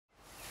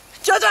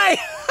Judge!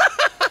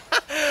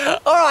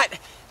 Alright,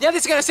 now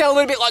this is going to sound a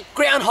little bit like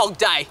Groundhog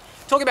Day.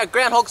 Talking about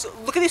groundhogs,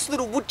 look at this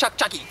little woodchuck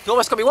chucky. He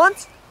almost got me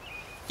once,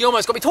 he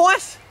almost got me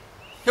twice,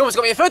 he almost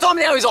got me a third time,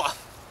 now he's off.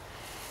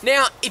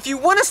 Now, if you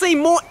want to see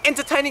more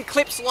entertaining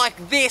clips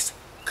like this,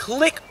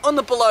 click on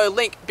the below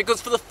link,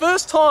 because for the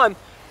first time,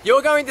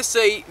 you're going to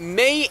see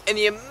me and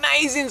the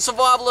amazing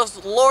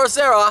survivalist Laura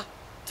Zera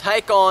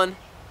take on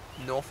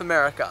North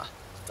America.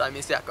 Don't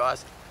miss out,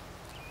 guys.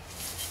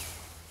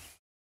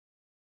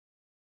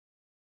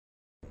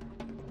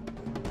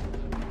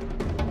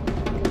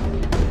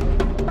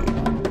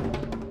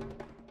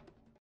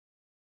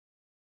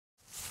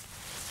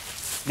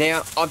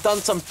 Now, I've done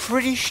some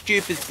pretty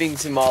stupid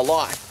things in my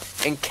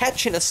life, and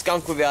catching a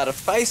skunk without a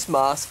face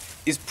mask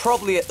is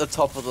probably at the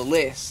top of the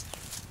list.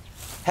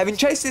 Having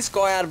chased this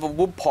guy out of a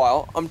wood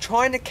pile, I'm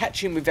trying to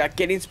catch him without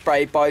getting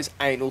sprayed by his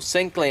anal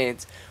scent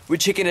glands,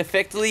 which he can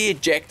effectively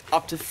eject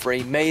up to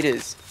 3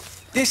 meters.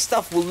 This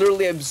stuff will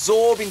literally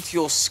absorb into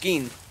your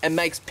skin and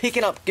makes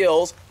picking up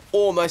girls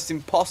almost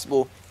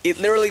impossible. It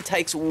literally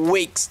takes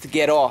weeks to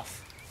get off.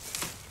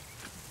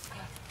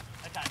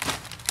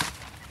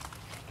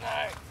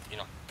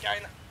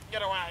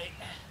 Get away.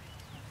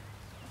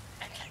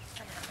 Okay,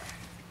 come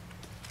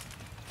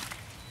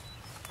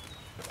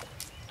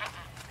on.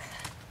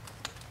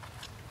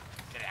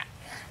 Get out.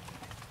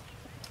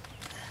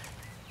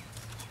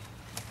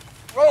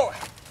 Oh,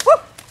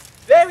 woo,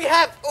 there we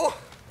have. Oh,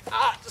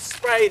 just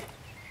sprayed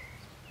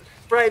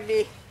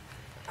me.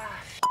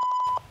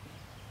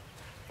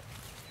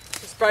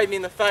 Just sprayed me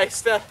in the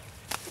face.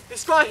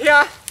 This guy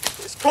here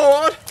is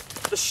called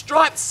the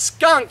striped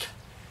skunk,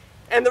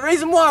 and the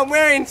reason why I'm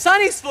wearing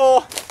sunnies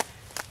for.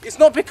 It's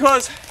not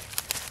because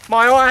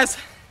my eyes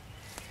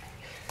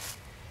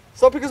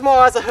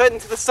are hurting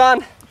to the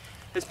sun.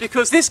 It's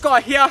because this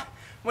guy here,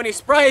 when he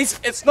sprays,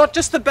 it's not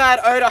just the bad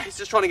odor. He's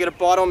just trying to get a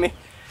bite on me.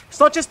 It's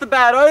not just the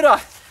bad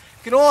odor.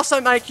 It can also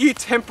make you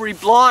temporary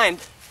blind.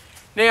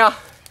 Now,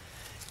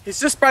 he's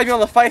just sprayed me on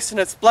the face and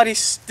it's bloody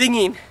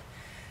stinging.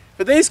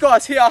 But these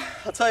guys here,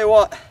 I'll tell you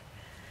what,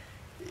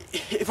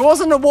 if it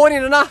wasn't a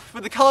warning enough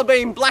with the color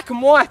being black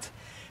and white,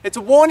 it's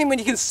a warning when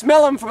you can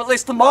smell them from at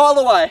least a mile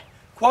away.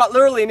 Quite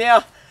literally.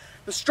 Now,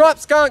 the striped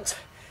skunks,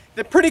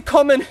 they're pretty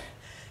common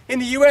in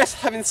the US.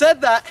 Having said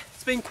that,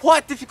 it's been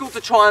quite difficult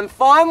to try and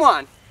find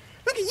one.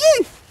 Look at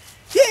you!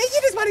 Yeah, you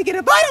just want to get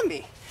a bite on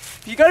me.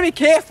 But you got to be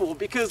careful,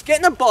 because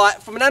getting a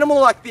bite from an animal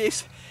like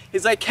this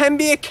is they can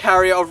be a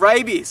carrier of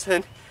rabies,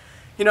 and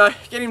you know,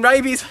 getting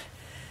rabies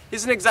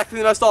isn't exactly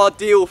the most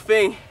ideal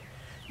thing.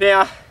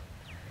 Now,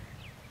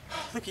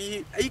 look at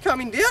you. Are you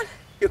coming down?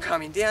 You're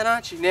coming down,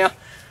 aren't you? Now,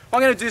 what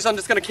I'm going to do is I'm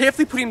just going to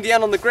carefully put him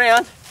down on the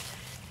ground.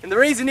 And the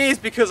reason is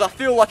because I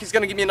feel like he's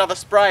going to give me another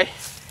spray.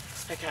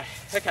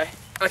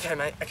 Okay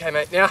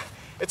mate. Now,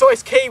 it's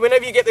always key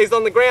whenever you get these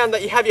on the ground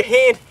that you have your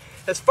hand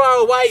as far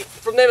away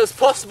from them as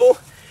possible,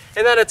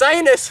 and that its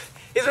anus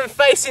isn't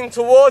facing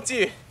towards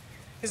you.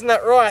 Isn't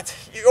that right?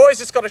 You always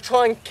just got to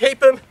try and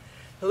keep them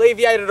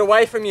alleviated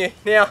away from you.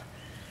 Now,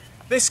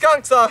 these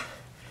skunks are,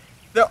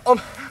 look, what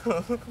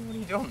are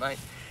you doing, mate?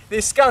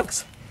 These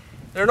skunks,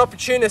 they're an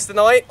opportunist and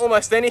they'll eat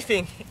almost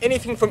anything.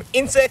 Anything from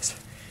insects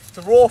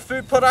to raw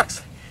food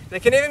products. They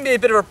can even be a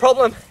bit of a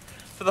problem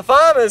for the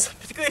farmers,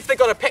 particularly if they've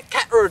got a pet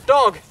cat or a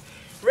dog.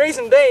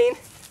 Reason being,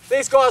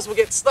 these guys will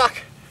get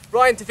stuck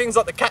right into things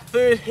like the cat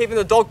food, even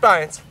the dog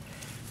bones.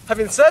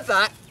 Having said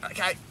that,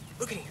 okay,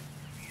 look at him.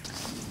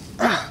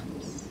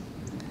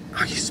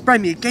 Oh, you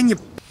sprayed me again, you...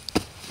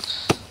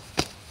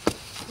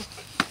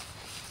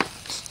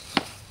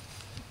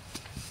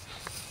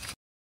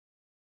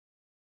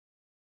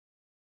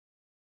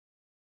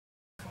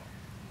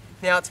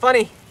 Now it's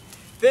funny,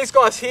 these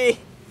guys here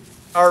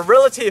are a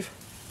relative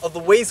of the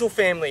weasel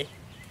family,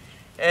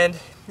 and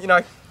you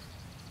know,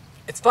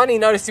 it's funny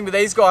noticing with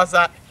these guys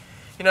that,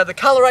 you know, the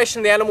coloration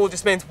of the animal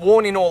just means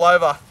warning all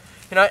over.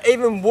 You know,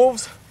 even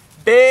wolves,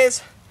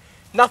 bears,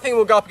 nothing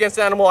will go up against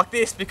an animal like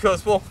this,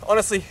 because, well,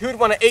 honestly, who'd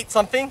want to eat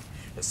something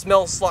that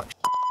smells like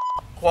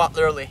quite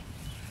literally.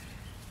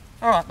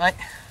 Alright mate,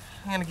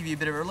 I'm going to give you a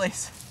bit of a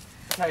release.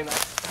 Okay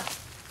mate,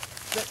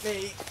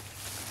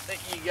 let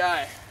you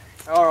go.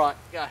 Alright,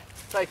 go.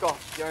 Take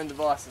off your own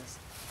devices.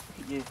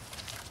 Look at you.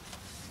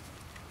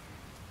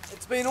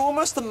 It's been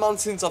almost a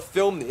month since I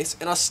filmed this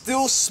and I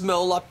still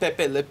smell like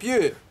Pepe Le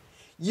Pew.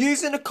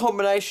 Using a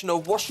combination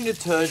of washing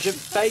detergent,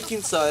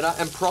 baking soda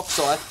and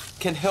peroxide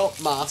can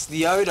help mask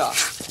the odour.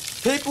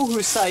 People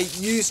who say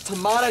use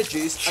tomato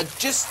juice are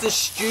just as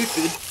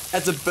stupid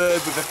as a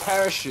bird with a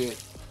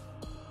parachute.